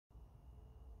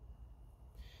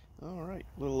Alright,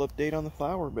 little update on the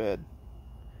flower bed.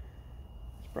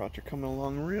 Sprouts are coming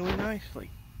along really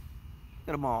nicely. Look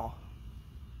at them all.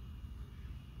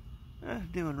 That's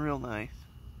doing real nice.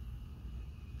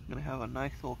 Gonna have a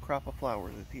nice little crop of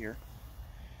flowers this year.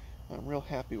 I'm real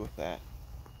happy with that.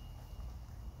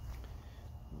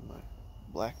 My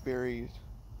blackberries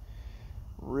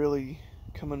really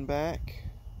coming back.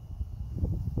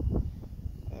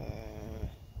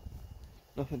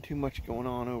 Nothing too much going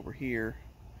on over here.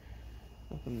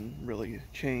 Nothing really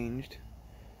changed.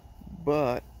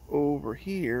 But over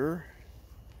here,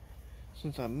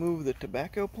 since I moved the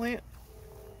tobacco plant,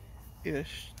 it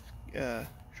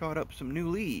shot up some new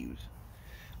leaves.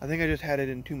 I think I just had it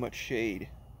in too much shade.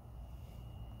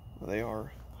 They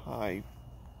are high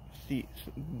seats.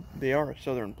 They are a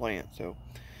southern plant, so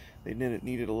they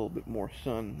needed a little bit more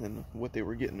sun than what they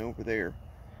were getting over there.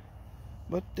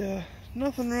 But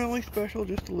nothing really special,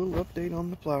 just a little update on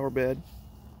the flower bed.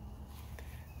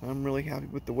 I'm really happy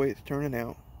with the way it's turning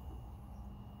out.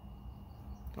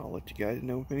 I'll let you guys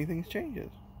know if anything changes.